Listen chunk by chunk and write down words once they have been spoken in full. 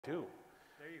Too.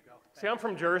 There you go. See, I'm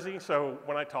from Jersey, so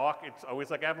when I talk, it's always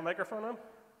like I have a microphone on. You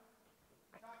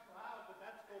talk loud, but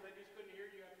that's cool. They just couldn't hear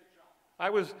you at the shop.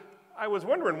 I was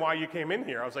wondering why you came in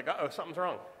here. I was like, uh-oh, something's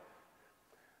wrong.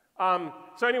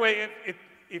 So anyway,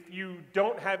 if you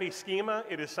don't have a schema,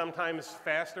 it is sometimes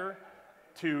faster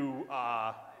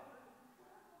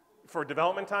for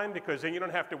development time, because then you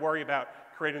don't have to worry about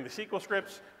creating the SQL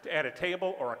scripts to add a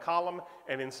table or a column,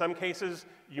 and in some cases,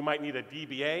 you might need a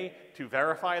DBA to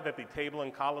verify that the table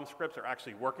and column scripts are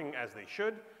actually working as they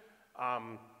should.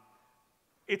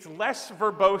 It's less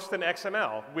verbose than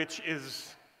XML, which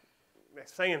is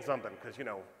saying something, because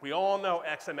we all know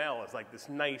XML is like this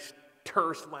nice,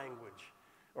 terse language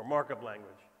or markup language.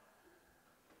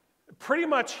 Pretty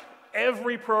much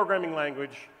every programming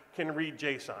language can read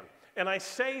JSON. And I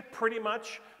say pretty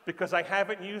much because I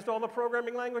haven't used all the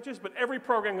programming languages, but every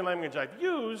programming language I've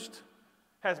used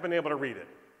has been able to read it.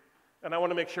 And I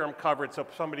want to make sure I'm covered so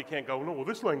somebody can't go, no, well,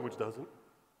 this language doesn't.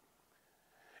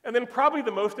 And then probably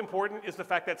the most important is the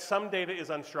fact that some data is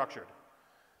unstructured,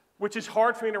 which is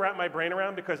hard for me to wrap my brain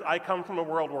around because I come from a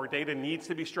world where data needs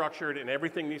to be structured and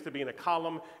everything needs to be in a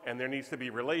column and there needs to be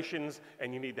relations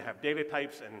and you need to have data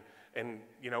types and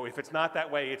if it's not that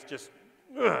way, it's just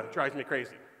drives me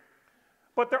crazy.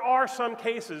 But there are some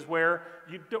cases where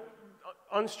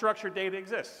unstructured data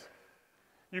exists.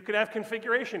 You could have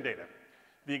configuration data.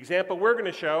 The example we're going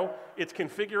to show, it's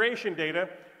configuration data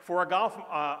for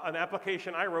an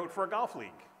application I wrote for a golf league,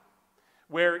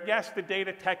 where yes, the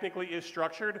data technically is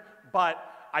structured,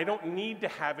 but I don't need to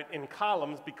have it in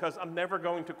columns because I'm never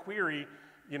going to query,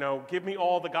 give me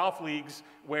all the golf leagues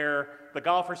where the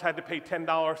golfers had to pay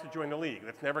 $10 to join the league.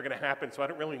 That's never going to happen, so I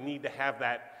don't really need to have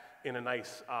that in a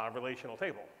nice relational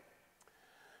table.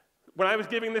 When I was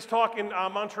giving this talk in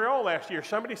Montreal last year,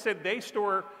 somebody said they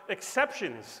store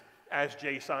exceptions as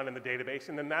JSON in the database,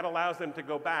 and then that allows them to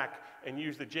go back and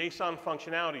use the JSON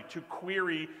functionality to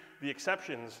query the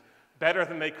exceptions better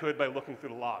than they could by looking through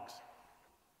the logs.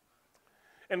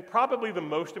 And probably the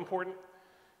most important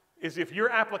is if your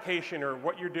application or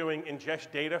what you're doing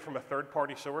ingests data from a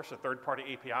third-party source, a third-party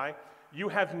API, you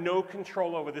have no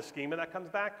control over the schema that comes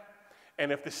back.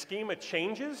 And if the schema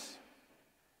changes,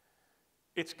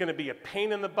 it's going to be a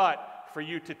pain in the butt for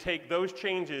you to take those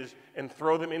changes and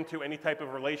throw them into any type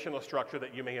of relational structure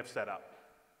that you may have set up.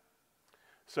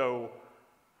 So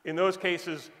in those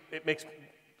cases,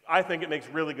 I think it makes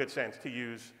really good sense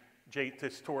to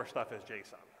store stuff as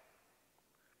JSON.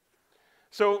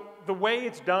 So the way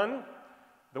it's done,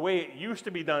 the way it used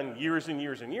to be done years and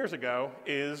years and years ago,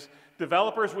 is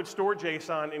developers would store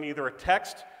JSON in either a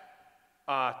text,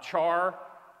 char,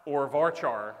 or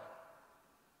varchar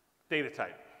data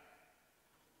type.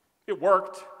 It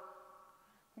worked.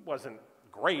 It wasn't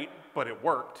great, but it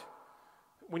worked.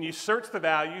 When you search the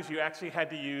values, you actually had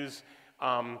to use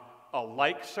a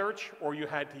like search, or you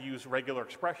had to use regular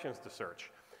expressions to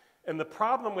search. And the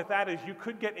problem with that is you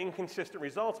could get inconsistent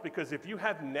results because if you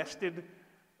have nested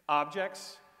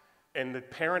objects and the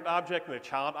parent object and the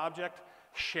child object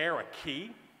share a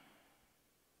key,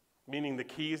 meaning the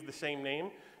key is the same name,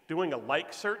 doing a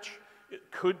like search, it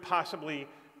could possibly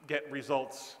get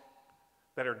results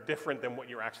that are different than what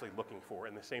you're actually looking for,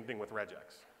 and the same thing with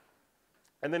regex.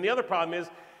 And then the other problem is,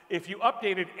 if you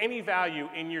updated any value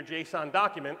in your JSON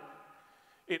document,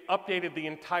 it updated the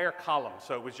entire column.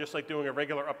 So it was just like doing a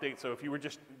regular update. So if you were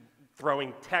just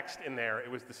throwing text in there, it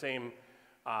was the same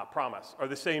promise, or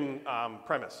the same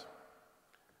premise.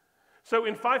 So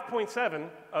in 5.7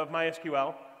 of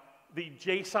MySQL, the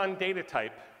JSON data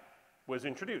type was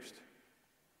introduced.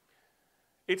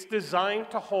 It's designed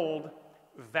to hold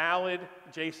valid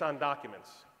JSON documents.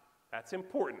 That's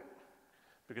important,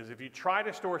 because if you try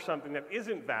to store something that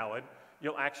isn't valid,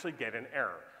 you'll actually get an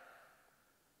error.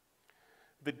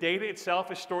 The data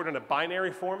itself is stored in a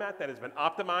binary format that has been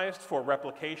optimized for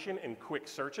replication and quick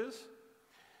searches.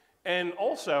 And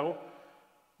also,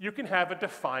 you can have a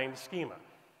defined schema.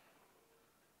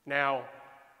 Now,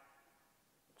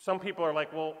 some people are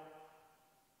like, well,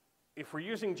 if we're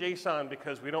using JSON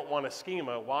because we don't want a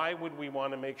schema, why would we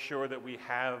want to make sure that we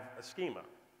have a schema?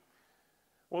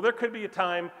 Well, there could be a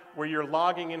time where you're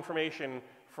logging information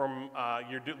from,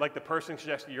 like the person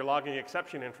suggested, you're logging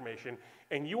exception information,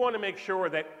 and you want to make sure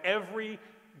that every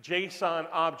JSON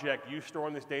object you store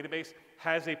in this database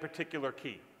has a particular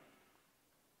key.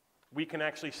 We can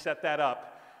actually set that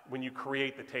up when you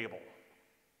create the table.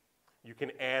 You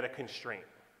can add a constraint.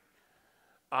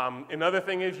 Another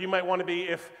thing is you might want to be,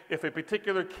 if a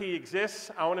particular key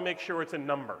exists, I want to make sure it's a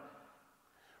number.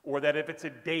 Or that if it's a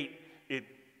date,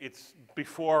 it's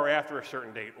before or after a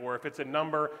certain date. Or if it's a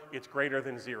number, it's greater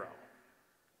than 0.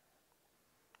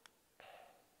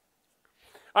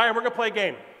 All right, we're going to play a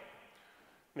game.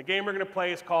 The game we're going to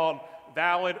play is called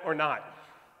valid or not.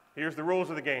 Here's the rules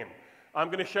of the game. I'm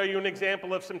going to show you an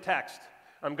example of some text.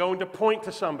 I'm going to point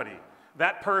to somebody.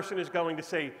 That person is going to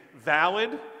say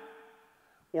valid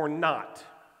or not.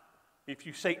 If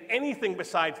you say anything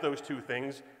besides those two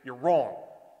things, you're wrong.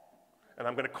 And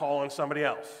I'm going to call on somebody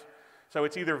else. So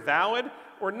it's either valid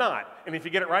or not. And if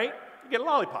you get it right, you get a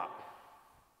lollipop.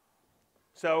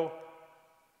 So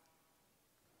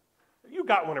you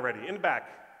got one already in the back.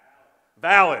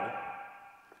 Valid.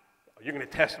 You're going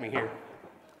to test me here.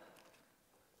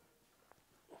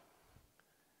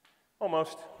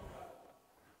 Almost.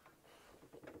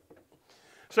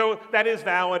 So that is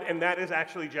valid, and that is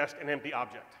actually just an empty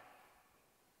object.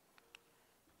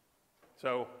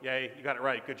 So, yay, you got it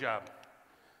right. Good job.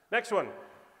 Next one.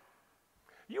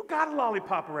 You got a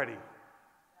lollipop already.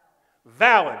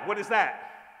 Valid. What is that?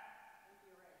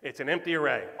 It's an empty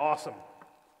array. Awesome.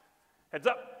 Heads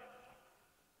up.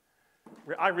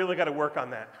 I really got to work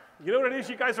on that. You know what it is?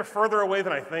 You guys are further away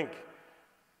than I think.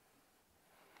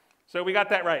 So we got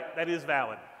that right. That is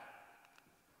valid.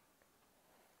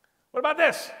 What about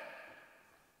this?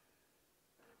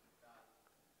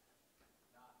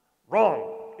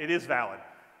 Wrong. It is valid.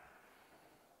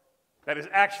 That is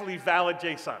actually valid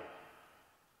JSON.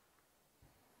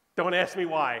 Don't ask me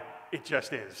why. It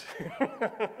just is.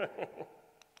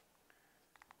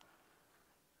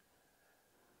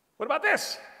 What about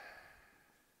this?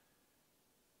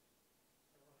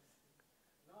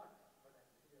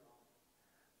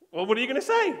 Well, what are you going to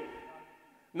say?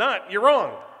 Not. You're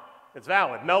wrong. It's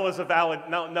valid. Null is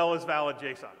valid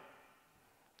JSON.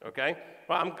 Okay?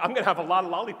 Well, I'm going to have a lot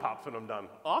of lollipops when I'm done.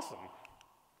 Awesome.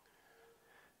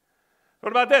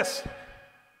 What about this?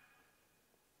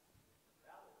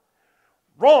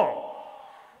 Wrong.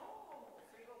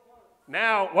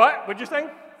 Now, what? What'd you say?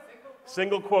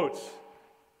 Single quotes.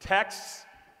 Texts,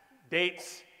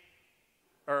 dates,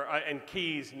 and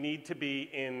keys need to be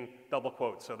in double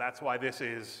quotes. So that's why this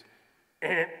is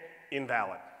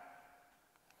invalid.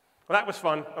 Well, that was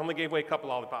fun. I only gave away a couple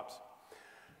lollipops.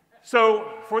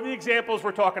 So for the examples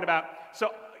we're talking about, so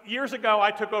years ago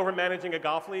I took over managing a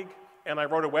golf league, and I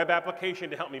wrote a web application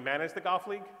to help me manage the golf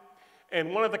league.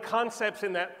 And one of the concepts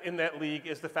in that league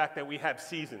is the fact that we have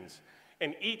seasons.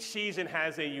 And each season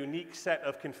has a unique set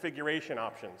of configuration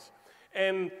options.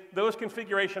 And those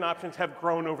configuration options have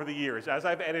grown over the years. As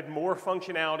I've added more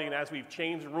functionality and as we've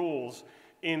changed rules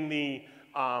in the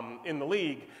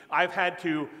league, I've had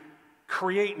to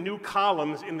create new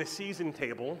columns in the season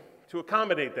table to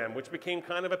accommodate them, which became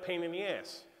kind of a pain in the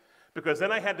ass. Because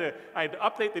then I had to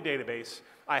update the database,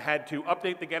 I had to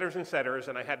update the getters and setters,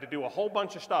 and I had to do a whole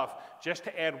bunch of stuff just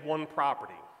to add one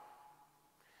property.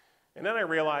 And then I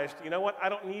realized, you know what, I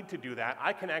don't need to do that.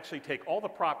 I can actually take all the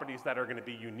properties that are going to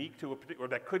be unique to or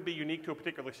that could be unique to a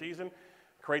particular season,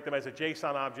 create them as a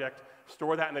JSON object,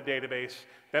 store that in the database.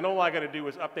 Then all I got to do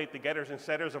is update the getters and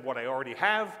setters of what I already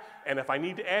have, and if I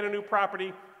need to add a new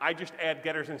property, I just add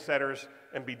getters and setters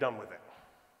and be done with it.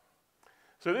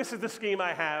 So this is the scheme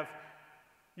I have.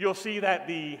 You'll see that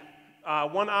the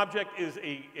one object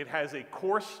it has a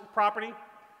course property,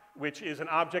 which is an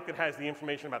object that has the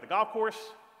information about the golf course.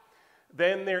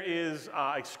 Then there is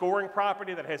a scoring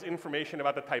property that has information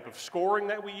about the type of scoring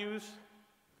that we use.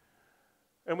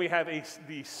 And we have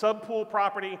the subpool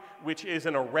property, which is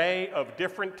an array of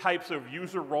different types of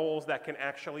user roles that can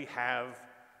actually have,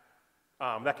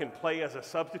 that can play as a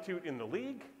substitute in the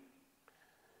league.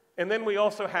 And then we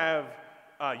also have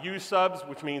use subs,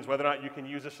 which means whether or not you can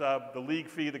use a sub, the league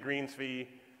fee, the greens fee,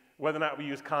 whether or not we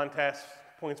use contests,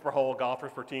 points per hole,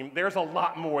 golfers per team. There's a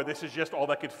lot more. This is just all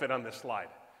that could fit on this slide.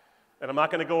 And I'm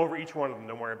not going to go over each one of them.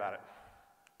 Don't worry about it.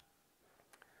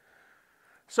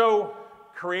 So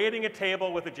creating a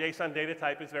table with a JSON data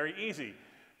type is very easy.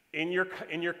 In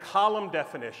your column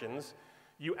definitions,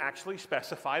 you actually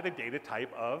specify the data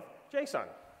type of JSON.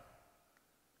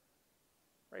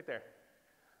 Right there.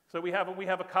 So we have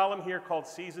a column here called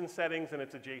season settings, and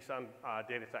it's a JSON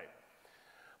data type.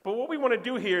 But what we want to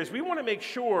do here is we want to make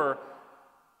sure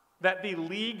that the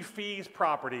league fees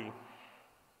property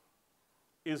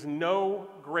is no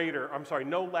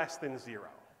less than 0.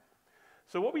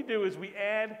 So what we do is we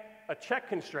add a check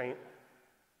constraint,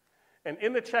 and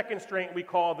in the check constraint we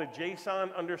call the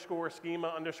JSON underscore schema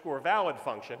underscore valid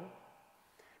function,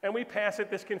 and we pass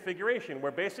it this configuration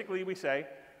where basically we say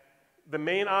the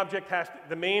main object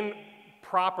the main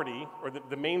property, or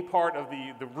the main part of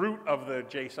the root of the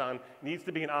JSON needs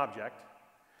to be an object,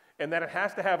 and that it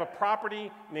has to have a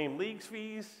property named league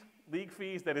fees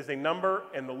that is a number,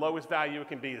 and the lowest value it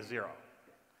can be is 0.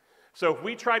 So if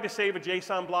we tried to save a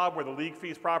JSON blob where the league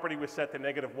fees property was set to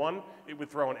 -1, it would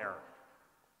throw an error.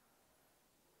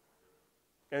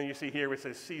 And you see here it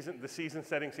says the season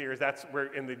settings here is that's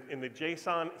where in the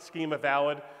JSON schema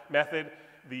valid method,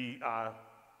 the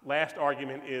last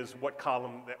argument is what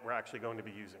column that we're actually going to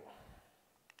be using.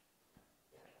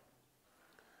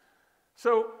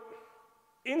 So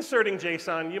inserting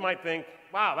JSON, you might think,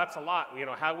 wow, that's a lot. You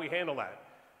know, how do we handle that?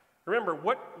 Remember,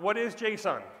 what is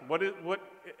JSON? What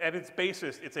at its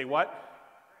basis, it's a what?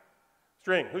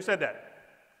 String. Who said that?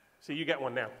 See, you get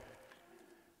one now.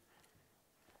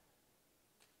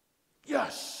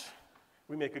 Yes,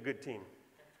 we make a good team.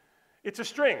 It's a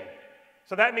string.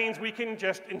 So that means we can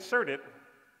just insert it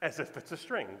as if it's a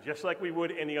string, just like we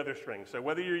would any other string. So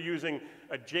whether you're using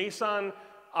a JSON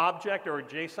object or a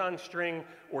JSON string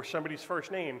or somebody's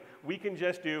first name, we can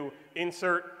just do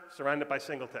insert surrounded by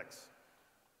single ticks.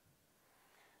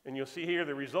 And you'll see here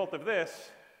the result of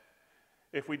this.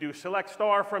 If we do select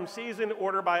star from season,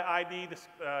 order by ID,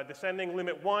 descending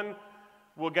limit 1,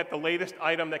 we'll get the latest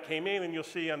item that came in, and you'll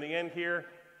see on the end here,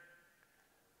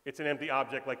 it's an empty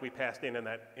object like we passed in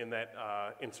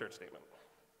that insert statement.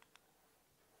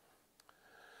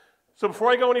 So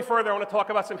before I go any further, I want to talk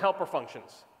about some helper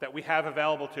functions that we have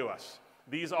available to us.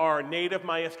 These are native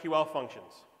MySQL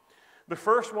functions. The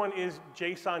first one is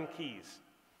JSON keys.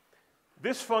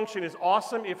 This function is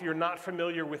awesome if you're not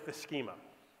familiar with the schema.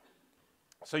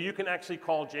 So you can actually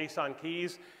call JSON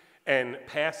keys and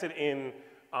pass it in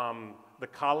the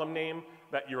column name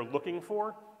that you're looking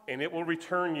for, and it will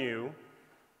return you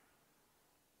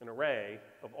an array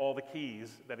of all the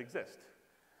keys that exist.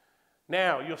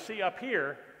 Now, you'll see up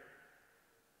here,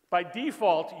 by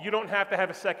default, you don't have to have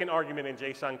a second argument in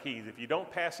JSON keys. If you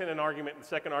don't pass in an argument, the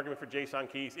second argument for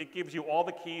JSON keys, it gives you all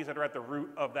the keys that are at the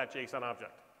root of that JSON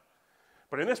object.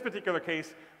 But in this particular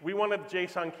case, we wanted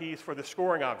JSON keys for the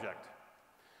scoring object.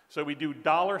 So we do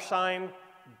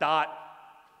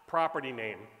 $.property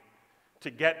name to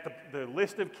get the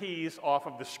list of keys off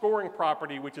of the scoring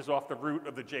property, which is off the root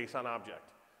of the JSON object.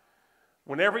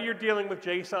 Whenever you're dealing with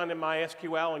JSON in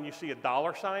MySQL and you see a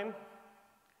 $,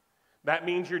 that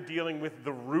means you're dealing with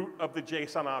the root of the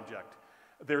JSON object.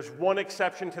 There's one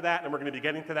exception to that, and we're going to be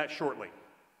getting to that shortly.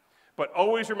 But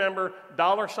always remember,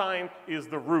 $, is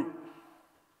the root.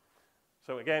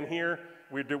 So again, here,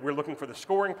 we're looking for the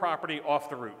scoring property off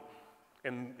the root.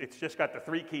 And it's just got the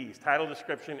 3 keys, title,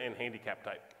 description, and handicap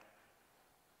type.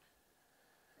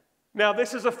 Now,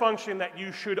 this is a function that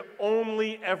you should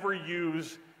only ever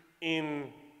use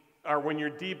when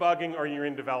you're debugging or you're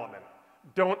in development.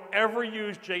 Don't ever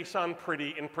use JSON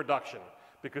pretty in production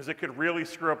because it could really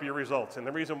screw up your results. And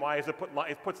the reason why is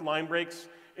it puts line breaks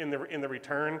in the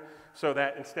return so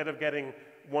that instead of getting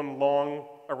one long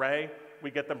array, we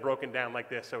get them broken down like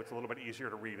this so it's a little bit easier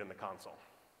to read in the console.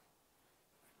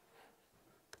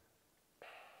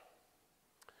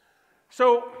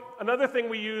 So another thing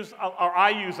we use, or I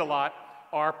use a lot,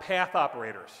 are path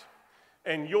operators.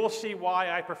 And you'll see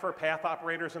why I prefer path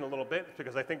operators in a little bit,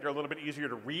 because I think they're a little bit easier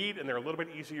to read and they're a little bit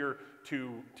easier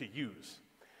to use.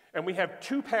 And we have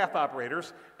 2 path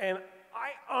operators, and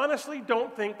I honestly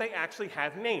don't think they actually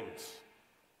have names.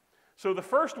 So the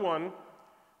first one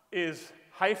is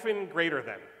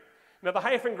 -. Now the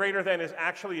 -> is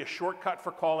actually a shortcut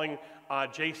for calling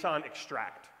JSON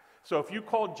extract. So if you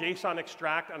call JSON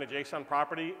extract on a JSON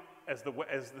property as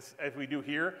we do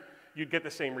here, you'd get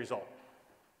the same result.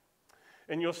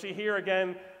 And you'll see here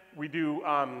again, we do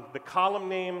the column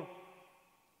name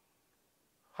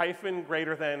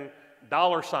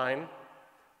 $,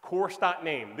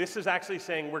 course.name. This is actually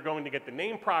saying we're going to get the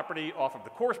name property off of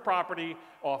the course property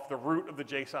off the root of the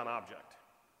JSON object.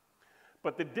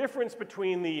 But the difference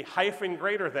between the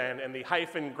 -> and the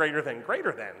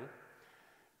 ->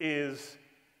 is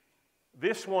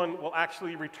this one will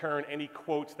actually return any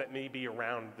quotes that may be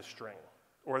around the string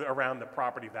or around the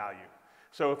property value.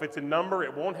 So if it's a number,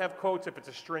 it won't have quotes. If it's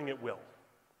a string, it will.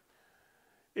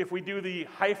 If we do the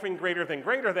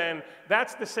 ->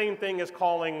 that's the same thing as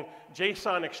calling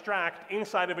JSON extract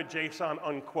inside of a JSON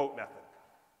unquote method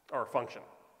or function.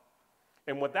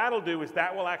 And what that'll do is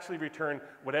that will actually return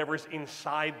whatever's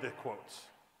inside the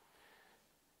quotes.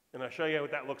 And I'll show you what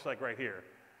that looks like right here.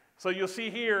 So you'll see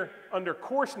here under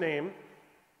course name,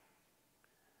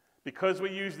 because we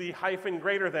use the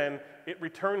 -, it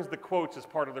returns the quotes as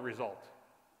part of the result.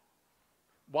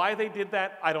 Why they did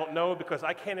that, I don't know, because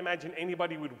I can't imagine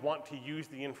anybody would want to use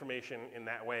the information in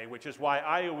that way, which is why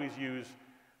I always use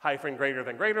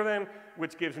 -,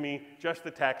 which gives me just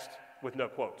the text with no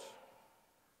quotes.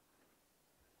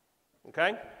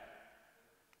 Okay?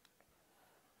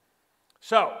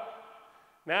 So,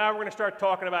 Now we're going to start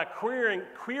talking about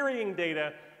querying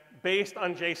data based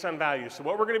on JSON values. So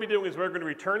what we're going to be doing is we're going to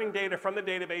be returning data from the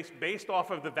database based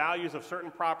off of the values of certain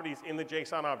properties in the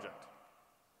JSON object.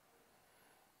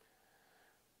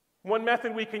 One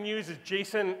method we can use is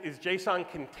JSON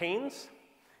contains,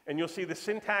 and you'll see the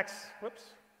syntax, whoops,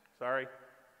 sorry,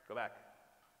 go back.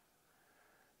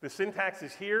 The syntax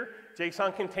is here.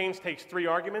 JSON contains takes 3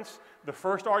 arguments. The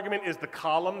first argument is the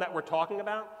column that we're talking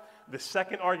about. The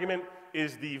second argument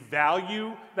is the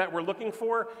value that we're looking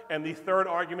for, and the third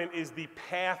argument is the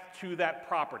path to that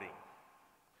property.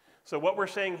 So what we're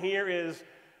saying here is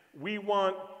we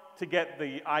want to get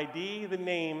the ID, the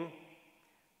name,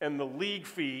 and the league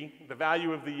fee, the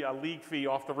value of the league fee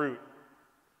off the root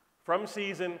from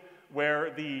season,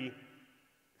 where the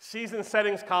season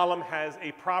settings column has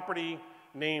a property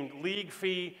named league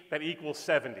fee that equals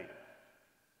 70.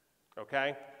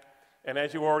 Okay? And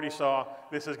as you already saw,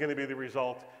 this is going to be the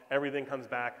result. Everything comes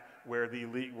back where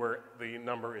the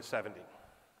number is 70.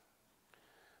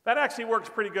 That actually works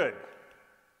pretty good,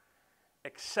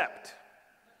 except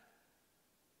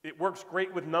it works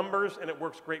great with numbers and it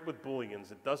works great with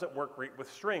booleans. It doesn't work great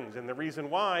with strings. And the reason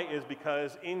why is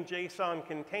because in JSON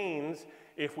contains,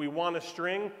 if we want a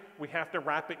string, we have to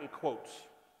wrap it in quotes.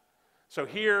 So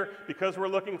here, because we're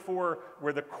looking for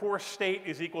where the course state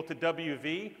is equal to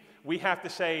WV, we have to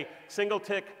say single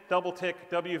tick,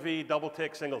 WV, double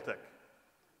tick, single tick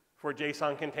for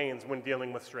JSON contains when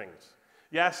dealing with strings.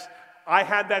 Yes, I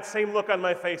had that same look on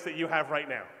my face that you have right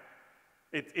now.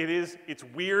 It's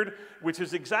weird, which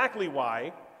is exactly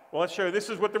why, well, let's show you, this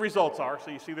is what the results are. So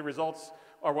you see the results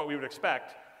are what we would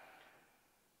expect.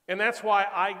 And that's why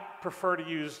I prefer to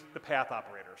use the path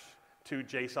operators to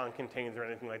JSON contains or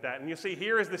anything like that. And you see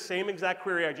here is the same exact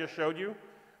query I just showed you,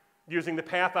 using the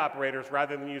path operators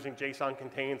rather than using JSON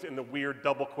contains and the weird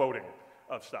double quoting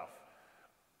of stuff.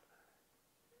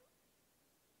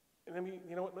 And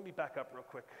you know what, let me back up real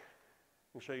quick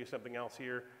and show you something else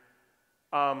here.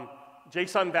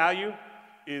 JSON value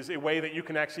is a way that you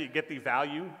can actually get the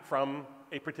value from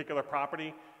a particular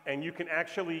property, and you can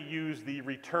actually use the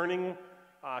returning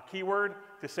keyword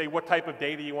to say what type of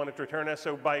data you want it to return as.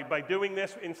 So by doing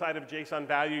this inside of JSON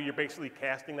value, you're basically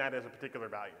casting that as a particular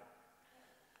value,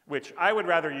 which I would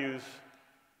rather use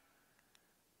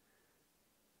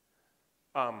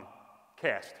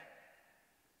cast,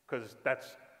 because that's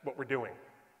what we're doing,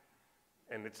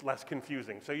 and it's less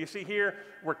confusing. So you see here,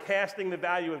 we're casting the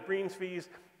value of greens fees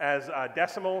as a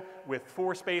decimal with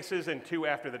 4 spaces and 2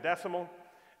 after the decimal,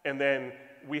 and then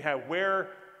we have where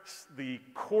the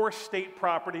core state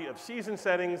property of season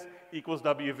settings equals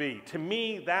WV. To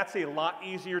me, that's a lot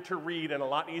easier to read and a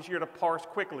lot easier to parse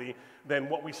quickly than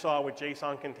what we saw with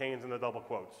JSON contains and the double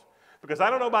quotes. Because I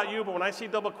don't know about you, but when I see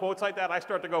double quotes like that, I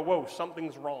start to go, whoa,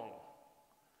 something's wrong.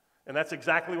 And that's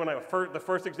exactly when the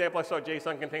first example I saw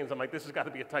JSON contains, I'm like, this has got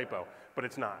to be a typo, but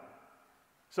it's not.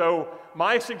 So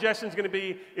my suggestion is going to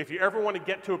be, if you ever want to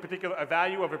get to a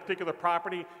value of a particular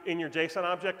property in your JSON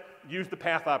object, use the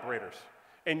path operators.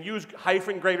 And use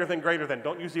hyphen greater than.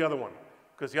 Don't use the other one,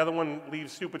 because the other one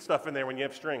leaves stupid stuff in there when you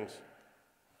have strings.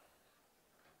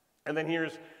 And then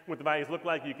here's what the values look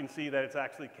like. You can see that it's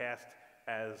actually cast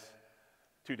as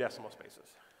 2 decimal spaces.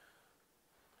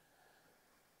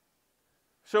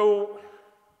 So,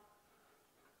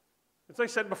 as I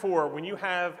said before, when you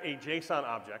have a JSON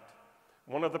object,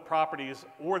 one of the properties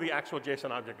or the actual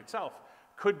JSON object itself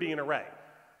could be an array.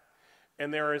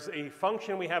 And there is a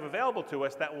function we have available to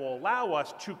us that will allow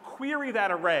us to query that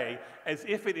array as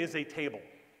if it is a table.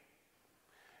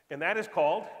 And that is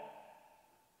called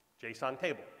JSON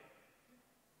table.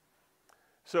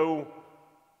 So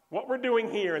what we're doing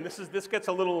here, and this gets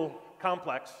a little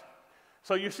complex.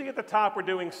 So you see at the top we're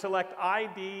doing select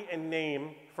ID and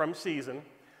name from season,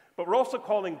 but we're also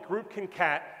calling group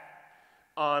concat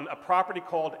on a property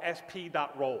called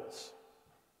sp.roles.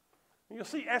 You'll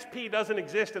see SP doesn't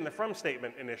exist in the from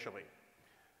statement initially.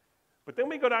 But then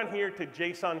we go down here to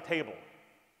JSON table.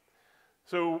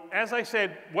 So as I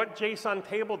said, what JSON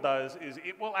table does is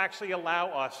it will actually allow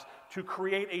us to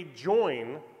create a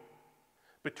join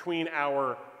between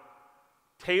our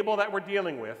table that we're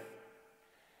dealing with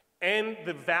and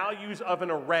the values of an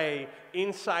array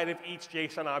inside of each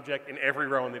JSON object in every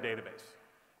row in the database.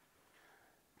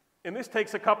 And this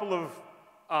takes a couple of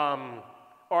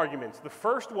arguments. The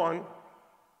first one,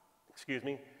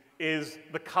 is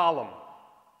the column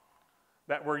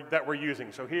that we're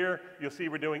using. So here you'll see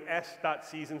we're doing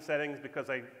s.season settings because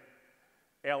I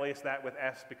aliased that with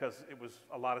s because it was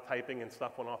a lot of typing and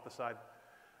stuff went off the side.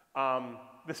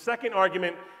 The second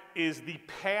argument is the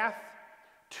path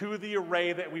to the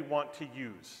array that we want to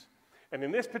use. And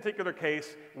in this particular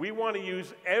case, we want to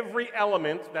use every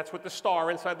element, that's what the star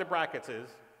inside the brackets is,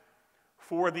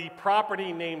 for the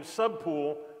property named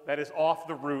subpool that is off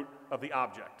the root of the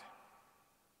object.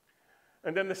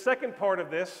 And then the second part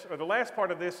of this, or the last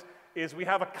part of this, is we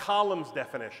have a columns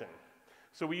definition.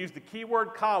 So we use the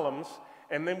keyword columns,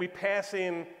 and then we pass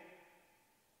in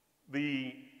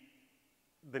the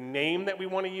name that we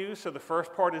want to use. So the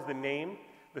first part is the name.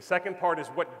 The second part is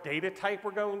what data type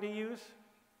we're going to use.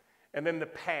 And then the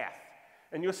path.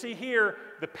 And you'll see here,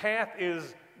 the path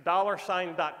is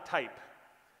 $.type.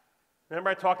 Remember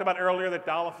I talked about earlier that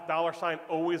dollar sign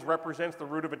always represents the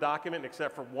root of a document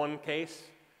except for one case?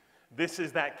 This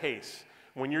is that case.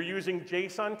 When you're using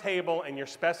JSON table and you're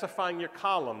specifying your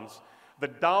columns, the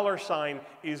dollar sign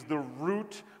is the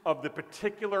root of the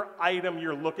particular item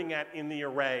you're looking at in the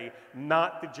array,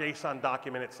 not the JSON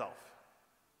document itself.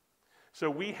 So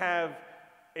we have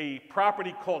a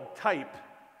property called type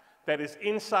that is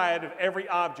inside of every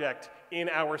object in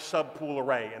our subpool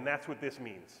array, and that's what this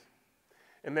means.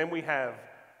 And then we have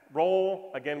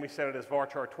role, again we set it as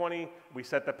varchar20, we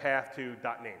set the path to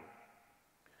 .name.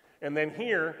 And then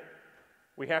here,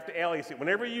 we have to alias it.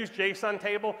 Whenever you use JSON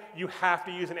table, you have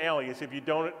to use an alias. If you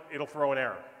don't, it'll throw an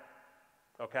error.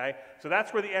 Okay? So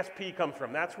that's where the SP comes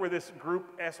from. That's where this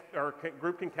group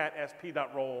concat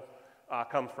sp.role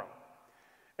comes from.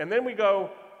 And then we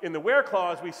go, in the where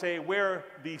clause, we say where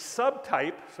the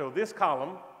subtype, so this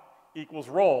column, equals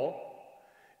role,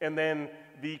 and then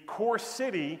the course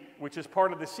city, which is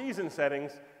part of the season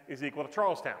settings, is equal to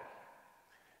Charlestown.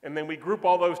 And then we group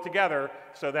all those together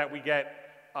so that we get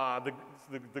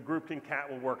the group concat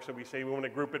will work. So we say we want to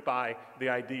group it by the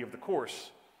ID of the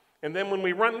course. And then when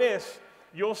we run this,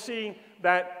 you'll see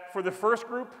that for the first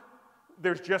group,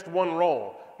 there's just one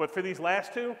role. But for these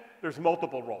last two, there's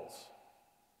multiple roles.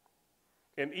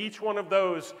 And each one of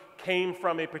those came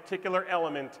from a particular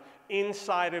element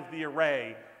inside of the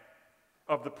array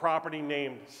of the property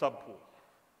named subpool.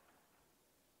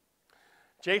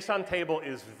 JSON table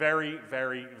is very,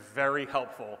 very, very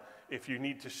helpful if you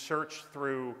need to search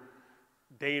through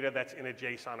data that's in a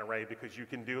JSON array, because you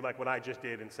can do like what I just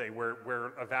did and say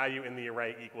where a value in the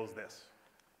array equals this.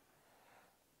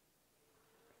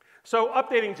 So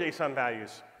updating JSON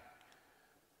values.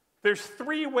 There's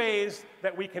three ways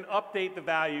that we can update the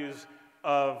values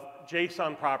of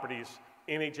JSON properties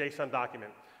in a JSON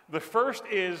document. The first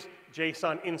is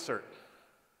JSON insert.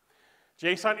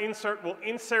 JSON insert will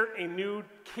insert a new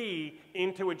key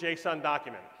into a JSON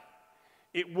document.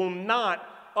 It will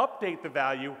not update the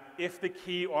value if the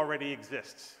key already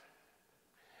exists.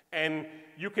 And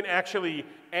you can actually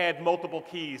add multiple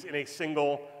keys in a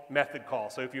single method call.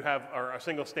 So if you have, or a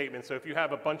single statement, so if you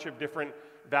have a bunch of different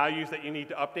values that you need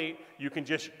to update, you can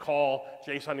just call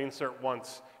JSON insert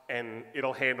once and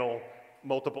it'll handle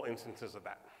multiple instances of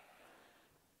that.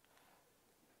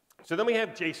 So then we have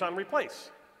JSON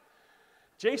replace.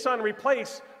 JSON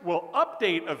replace will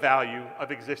update a value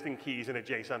of existing keys in a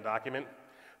JSON document,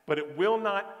 but it will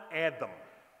not add them.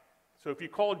 So if you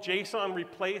call JSON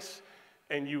replace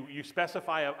and you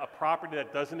specify a property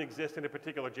that doesn't exist in a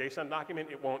particular JSON document,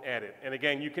 it won't add it. And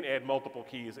again, you can add multiple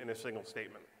keys in a single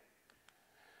statement.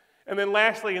 And then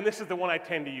lastly, and this is the one I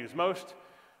tend to use most,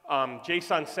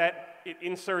 JSON set. It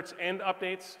inserts and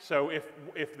updates. So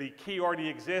if the key already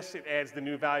exists, it adds the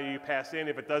new value you pass in.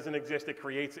 If it doesn't exist, it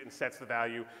creates it and sets the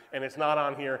value. And it's not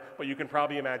on here, but you can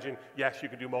probably imagine, yes, you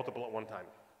could do multiple at one time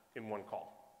in one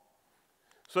call.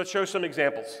 So let's show some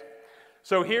examples.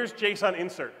 So here's JSON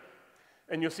insert.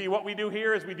 And you'll see what we do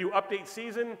here is we do update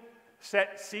season,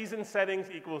 set season settings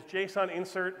equals JSON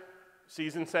insert.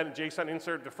 Season set, JSON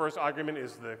insert, the first argument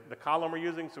is the column we're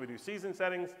using, so we do season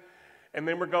settings. And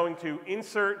then we're going to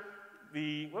insert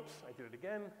the, whoops, I did it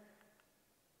again.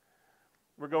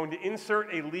 We're going to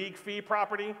insert a league fee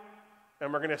property,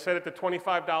 and we're going to set it to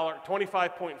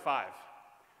 $25.25.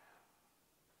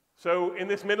 So in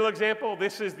this middle example,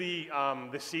 this is the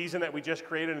season that we just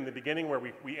created in the beginning where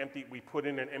we put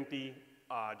in an empty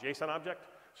JSON object.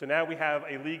 So now we have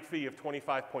a league fee of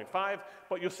 25.5,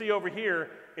 but you'll see over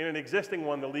here in an existing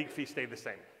one, the league fee stayed the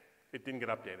same. It didn't get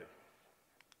updated.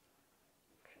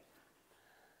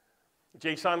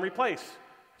 JSON replace.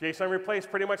 JSON replace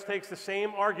pretty much takes the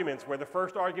same arguments where the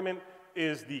first argument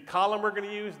is the column we're going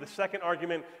to use, the second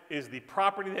argument is the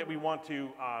property that we want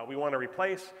to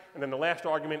replace, and then the last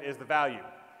argument is the value.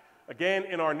 Again,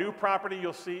 in our new property,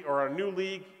 you'll see, or our new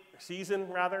league season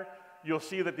rather, you'll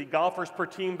see that the golfers per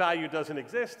team value doesn't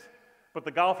exist, but the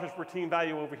golfers per team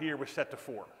value over here was set to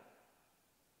 4.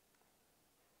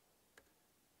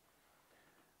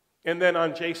 And then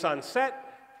on JSON set,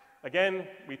 again,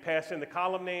 we pass in the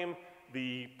column name,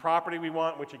 the property we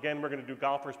want, which again, we're going to do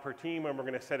golfers per team, and we're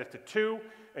going to set it to 2.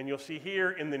 And you'll see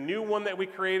here in the new one that we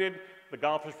created, the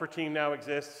golfers per team now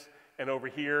exists. And over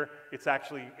here, it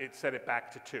set it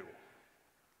back to 2.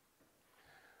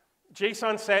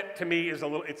 JSON set to me is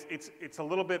it's a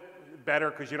little bit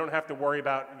better because you don't have to worry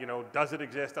about, you know, does it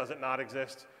exist, does it not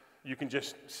exist? You can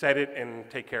just set it and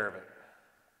take care of it.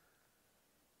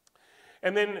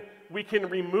 And then we can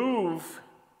remove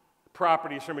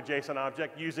properties from a JSON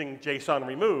object using JSON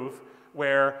remove,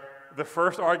 where the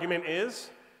first argument is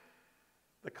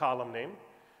the column name,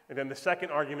 and then the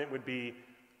second argument would be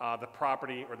the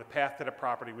property or the path to the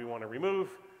property we want to remove.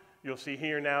 You'll see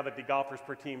here now that the golfers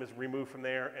per team is removed from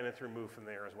there, and it's removed from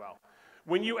there as well.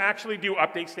 When you actually do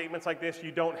update statements like this,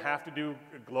 you don't have to do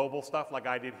global stuff like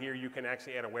I did here. You can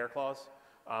actually add a where clause.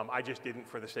 I just didn't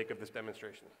for the sake of this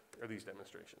demonstration, or these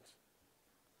demonstrations.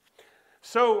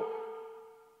 So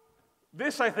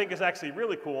this, I think, is actually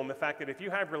really cool in the fact that if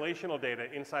you have relational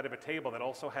data inside of a table that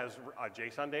also has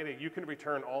JSON data, you can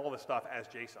return all the stuff as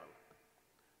JSON.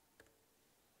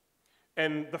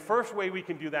 And the first way we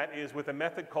can do that is with a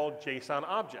method called JSON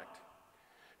object.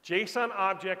 JSON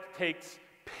object takes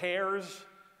pairs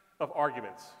of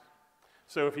arguments.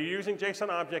 So if you're using JSON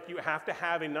object, you have to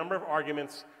have a number of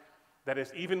arguments that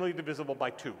is evenly divisible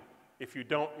by 2. If you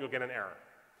don't, you'll get an error.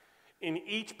 In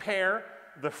each pair,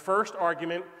 the first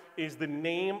argument is the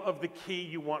name of the key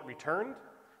you want returned.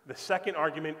 The second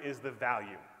argument is the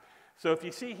value. So if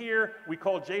you see here, we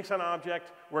call JSON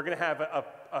object, we're going to have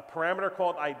a parameter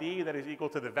called ID that is equal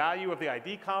to the value of the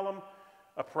ID column,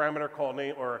 a parameter called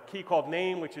name, or a key called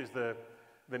name, which is the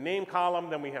name column.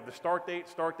 Then we have the start date,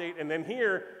 and then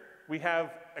here we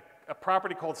have a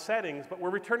property called settings, but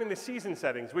we're returning the season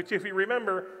settings, which, if you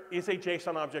remember, is a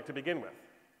JSON object to begin with.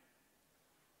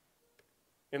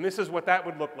 And this is what that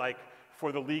would look like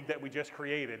for the league that we just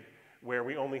created, where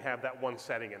we only have that one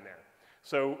setting in there.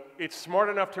 So it's smart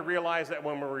enough to realize that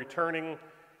when we're returning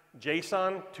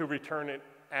JSON, to return it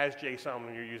as JSON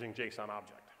when you're using JSON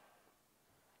object.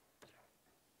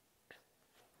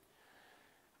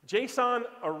 JSON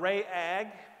array ag.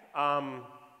 I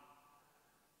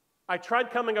tried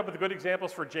coming up with good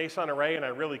examples for JSON array, and I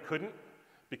really couldn't,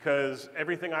 because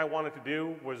everything I wanted to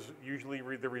do was usually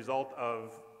the result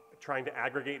of trying to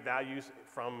aggregate values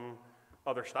from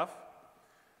other stuff.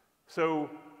 So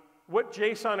what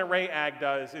JSON array ag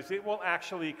does is it will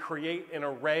actually create an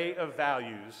array of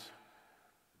values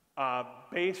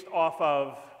based off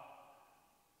of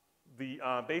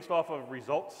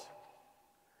results,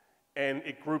 and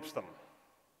it groups them.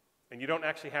 And you don't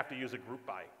actually have to use a group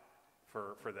by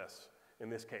for this in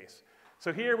this case.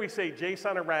 So here we say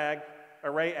JSON array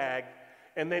ag,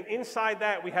 and then inside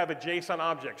that we have a JSON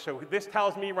object. So this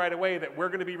tells me right away that we're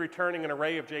going to be returning an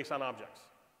array of JSON objects.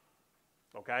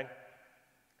 Okay?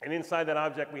 And inside that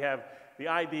object we have the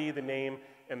ID, the name,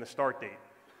 and the start date.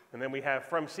 And then we have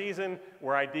from season,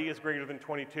 where ID is greater than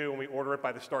 22, and we order it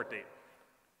by the start date,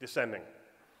 descending.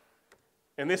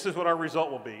 And this is what our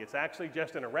result will be. It's actually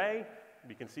just an array,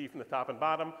 you can see from the top and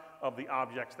bottom, of the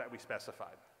objects that we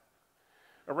specified.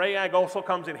 Array ag also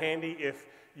comes in handy if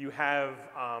you have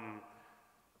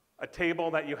a table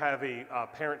that you have a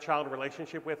parent-child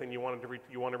relationship with, and you want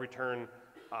to return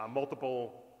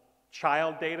multiple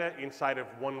child data inside of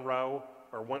one row,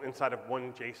 or inside of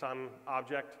one JSON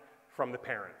object from the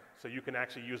parent. So you can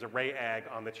actually use array ag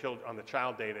on the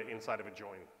child data inside of a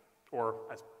join, or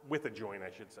with a join,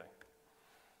 I should say.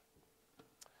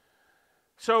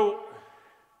 So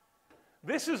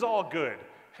this is all good.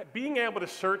 Being able to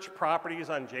search properties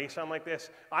on JSON like this,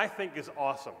 I think, is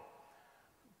awesome.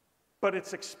 But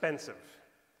it's expensive.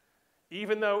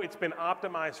 Even though it's been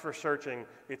optimized for searching,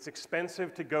 it's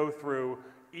expensive to go through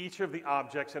each of the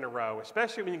objects in a row,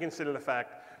 especially when you consider the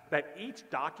fact that each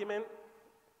document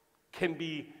can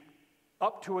be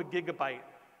up to 1 gigabyte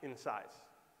in size.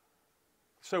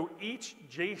 So each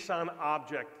JSON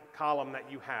object column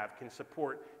that you have can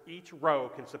support, each row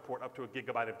can support up to 1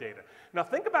 gigabyte of data. Now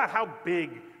think about how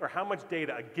big or how much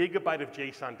data 1 gigabyte of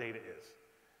JSON data is.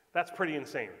 That's pretty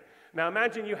insane. Now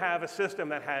imagine you have a system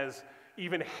that has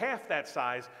even half that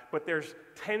size, but there's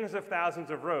tens of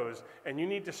thousands of rows, and you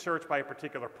need to search by a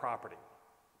particular property.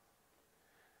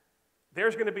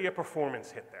 There's going to be a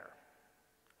performance hit there.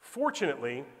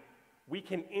 Fortunately, we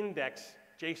can index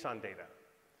JSON data.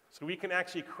 So we can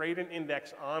actually create an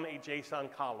index on a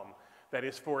JSON column that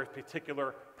is for a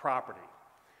particular property.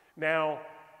 Now,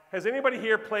 has anybody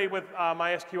here played with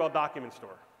MySQL document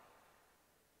store?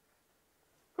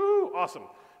 Woo, awesome.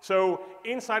 So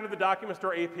inside of the document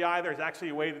store API, there's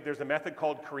actually there's a method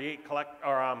called create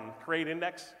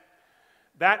index.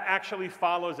 That actually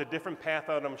follows a different path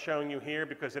that I'm showing you here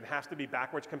because it has to be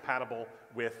backwards compatible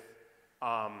with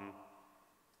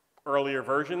earlier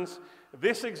versions.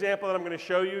 This example that I'm going to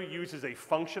show you uses a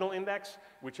functional index,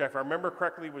 which if I remember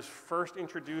correctly was first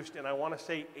introduced in, I want to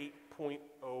say,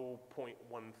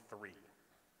 8.0.13.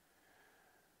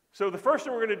 So the first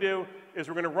thing we're going to do is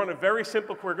we're going to run a very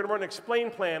simple query. We're going to run an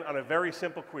explain plan on a very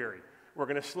simple query. We're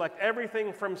going to select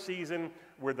everything from season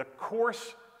where the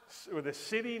course, or the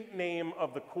city name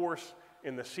of the course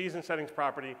in the season settings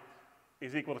property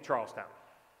is equal to Charlestown.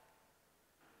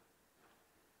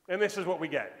 And this is what we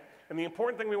get. And the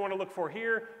important thing we want to look for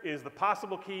here is the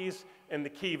possible keys and the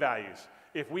key values.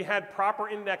 If we had proper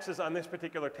indexes on this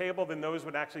particular table, then those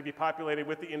would actually be populated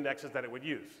with the indexes that it would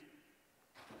use.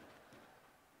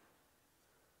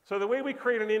 So the way we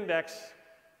create an index,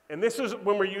 and this is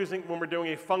when we're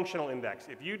doing a functional index.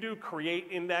 If you do create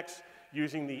index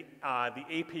using the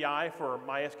API for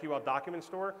MySQL document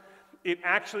store, it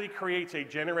actually creates a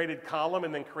generated column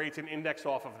and then creates an index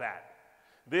off of that.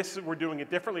 This, we're doing it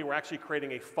differently. We're actually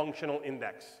creating a functional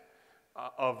index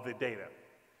of the data.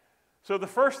 So the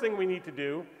first thing we need to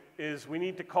do is we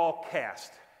need to call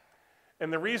cast.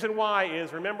 And the reason why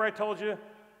is, remember I told you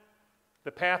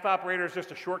the path operator is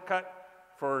just a shortcut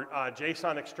for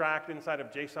JSON extract inside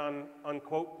of JSON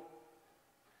unquote.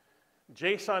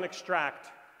 JSON extract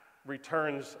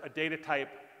returns a data type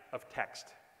of text.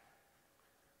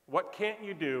 What can't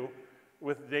you do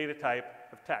with data type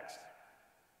of text?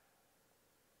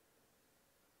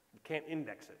 You can't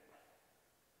index it.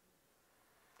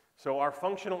 So our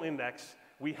functional index,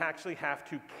 we actually have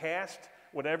to cast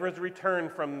whatever is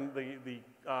returned from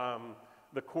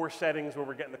the course settings where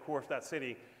we're getting the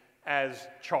course.city as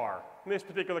char. In this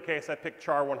particular case, I picked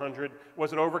char 100.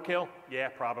 Was it overkill? Yeah,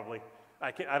 probably.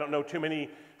 I don't know too many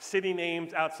city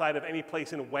names outside of any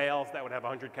place in Wales that would have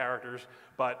 100 characters,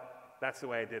 but that's the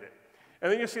way I did it.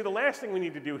 And then you see the last thing we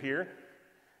need to do here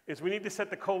is we need to set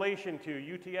the collation to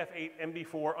UTF-8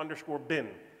 MB4_bin.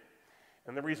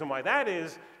 And the reason why that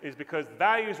is because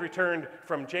values returned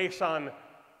from JSON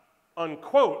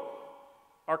unquote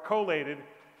are collated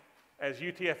as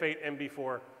UTF-8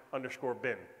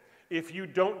 MB4_bin. If you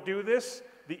don't do this,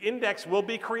 the index will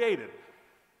be created.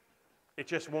 It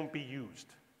just won't be used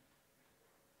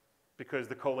because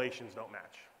the collations don't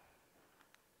match.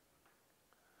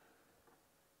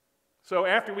 So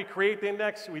after we create the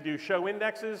index, we do show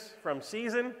indexes from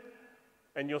season.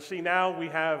 And you'll see now we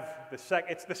have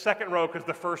it's the second row because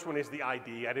the first one is the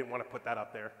ID. I didn't want to put that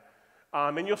up there.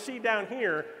 And you'll see down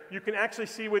here, you can actually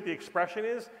see what the expression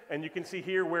is, and you can see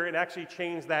here where it actually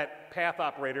changed that path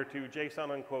operator to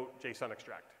JSON unquote JSON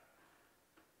extract.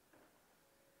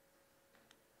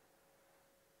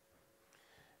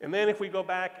 And then if we go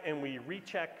back and we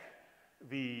recheck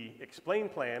the explain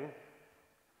plan,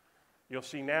 you'll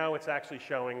see now it's actually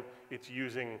showing it's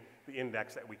using the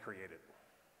index that we created.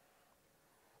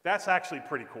 That's actually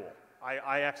pretty cool.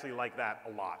 I actually like that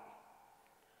a lot.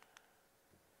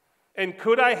 And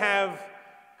could I have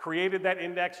created that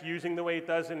index using the way it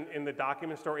does in the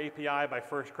document store API by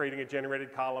first creating a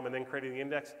generated column and then creating the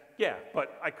index? Yeah,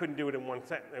 but I couldn't do it in one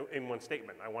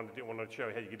statement. I wanted to show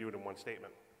you how you could do it in one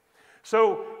statement.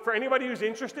 So for anybody who's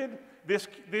interested, this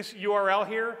URL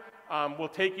here will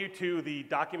take you to the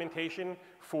documentation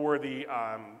for the,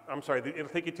 it'll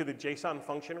take you to the JSON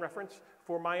function reference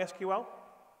for MySQL.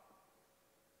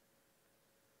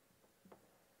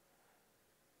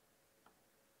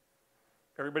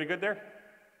 Everybody good there?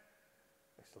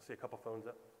 I still see a couple phones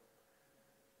up.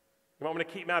 You want me to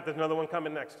keep them out? There's another one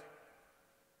coming next.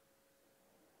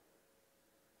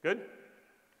 Good?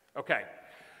 Okay.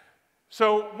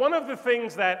 So one of the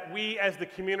things that we as the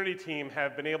community team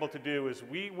have been able to do is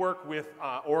we work with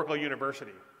Oracle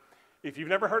University. If you've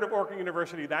never heard of Oracle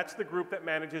University, that's the group that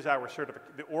manages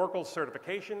the Oracle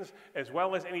certifications as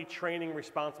well as any training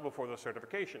responsible for those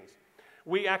certifications.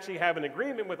 We actually have an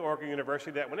agreement with Oracle University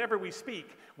that whenever we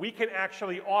speak, we can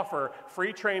actually offer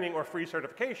free training or free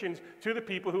certifications to the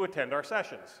people who attend our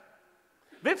sessions.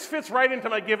 This fits right into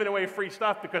my giving away free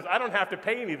stuff because I don't have to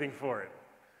pay anything for it.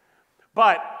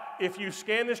 But if you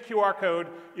scan this QR code,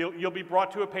 you'll be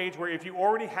brought to a page where if you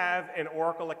already have an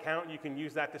Oracle account, you can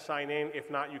use that to sign in.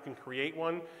 If not, you can create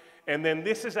one. And then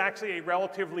this is actually a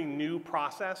relatively new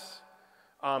process.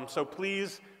 So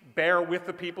please bear with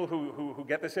the people who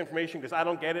get this information because I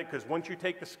don't get it because once you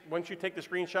take the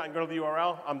screenshot and go to the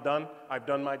URL, I'm done. I've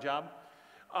done my job.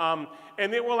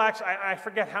 And it will actually, I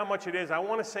forget how much it is. I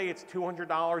want to say it's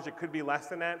 $200. It could be less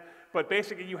than that. But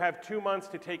basically, you have 2 months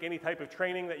to take any type of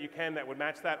training that you can that would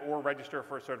match that or register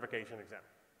for a certification exam.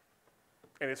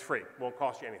 And it's free. It won't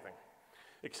cost you anything,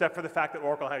 except for the fact that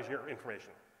Oracle has your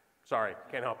information. Sorry,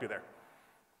 can't help you there.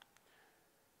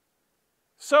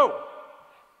 So,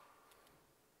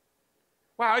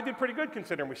 wow, I did pretty good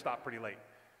considering we stopped pretty late,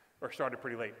 or started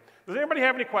pretty late. Does anybody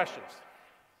have any questions?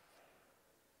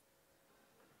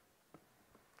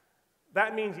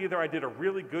 That means either I did a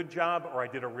really good job or I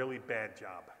did a really bad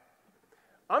job.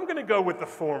 I'm going to go with the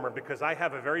former because I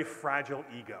have a very fragile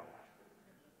ego.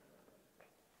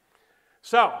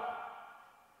 So,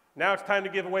 now it's time to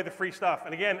give away the free stuff.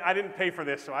 And again, I didn't pay for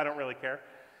this, so I don't really care.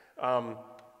 I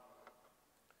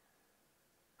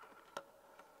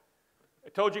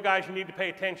told you guys you need to pay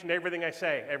attention to everything I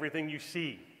say, everything you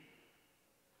see.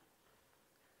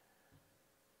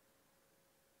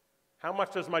 How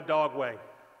much does my dog weigh?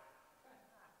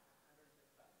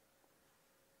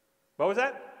 What was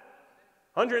that?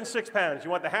 106 pounds.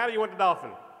 You want the hat or you want the dolphin?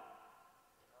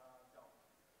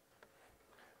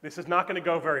 This is not going to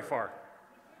go very far.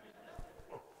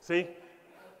 See?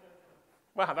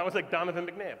 Wow, that was like Donovan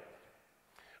McNabb.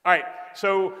 All right,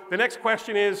 so the next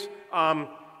question is,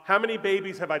 how many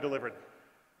babies have I delivered?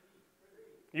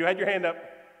 You had your hand up.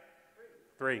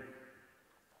 3.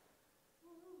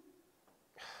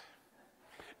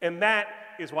 And that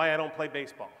is why I don't play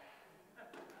baseball.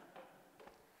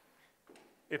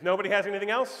 If nobody has anything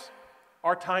else,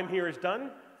 our time here is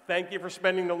done. Thank you for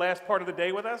spending the last part of the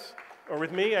day with us, or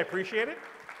with me. I appreciate it.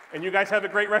 And you guys have a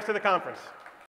great rest of the conference.